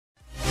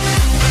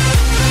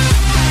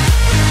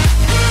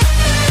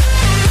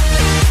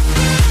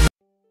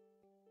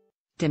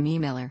Demi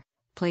Miller,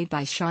 played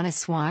by Shana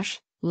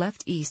Swash,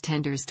 left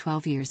EastEnders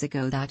 12 years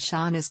ago.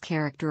 Shana's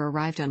character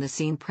arrived on the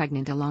scene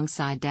pregnant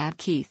alongside dad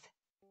Keith,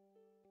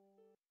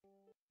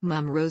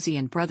 mum Rosie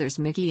and brothers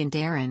Mickey and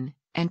Darren,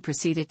 and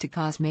proceeded to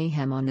cause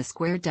mayhem on the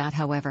square.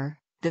 However,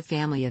 the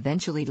family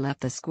eventually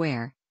left the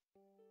square,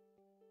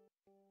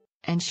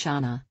 and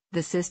Shana,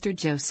 the sister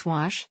Jo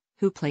Swash,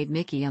 who played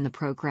Mickey on the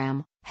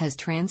program, has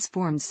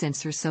transformed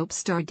since her soap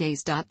star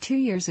days. 2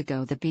 years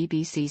ago the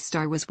BBC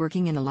star was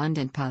working in a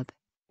London pub,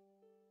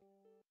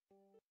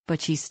 but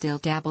she still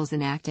dabbles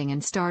in acting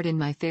and starred in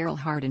My Feral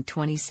Heart in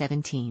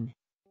 2017.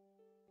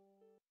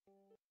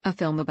 A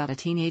film about a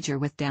teenager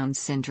with Down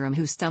syndrome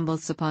who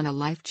stumbles upon a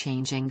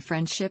life-changing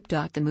friendship.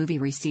 The movie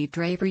received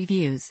rave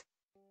reviews,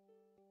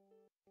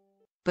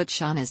 but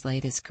Shana's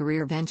latest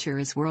career venture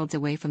is worlds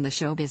away from the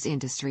showbiz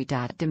industry.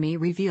 Demi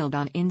revealed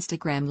on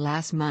Instagram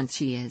last month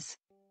she is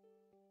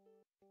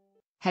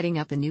heading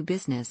up a new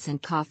business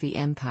and coffee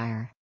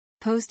empire.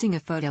 Posting a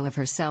photo of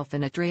herself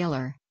in a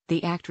trailer,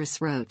 the actress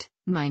wrote,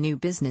 "My new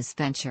business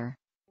venture,"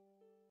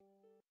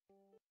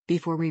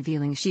 before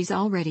revealing she's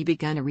already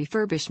begun a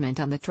refurbishment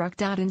on the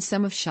truck. And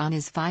some of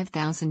Shana's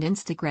 5,000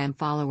 Instagram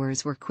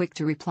followers were quick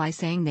to reply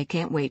saying they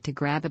can't wait to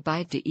grab a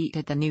bite to eat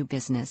at the new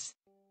business.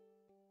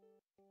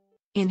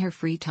 In her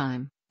free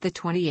time, the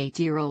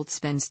 28-year-old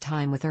spends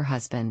time with her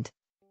husband,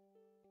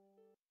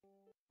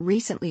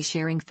 recently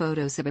sharing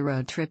photos of a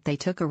road trip they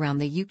took around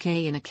the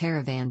UK in a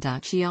caravan.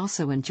 She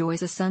also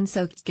enjoys a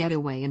sun-soaked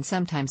getaway and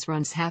sometimes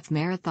runs half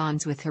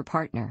marathons with her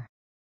partner.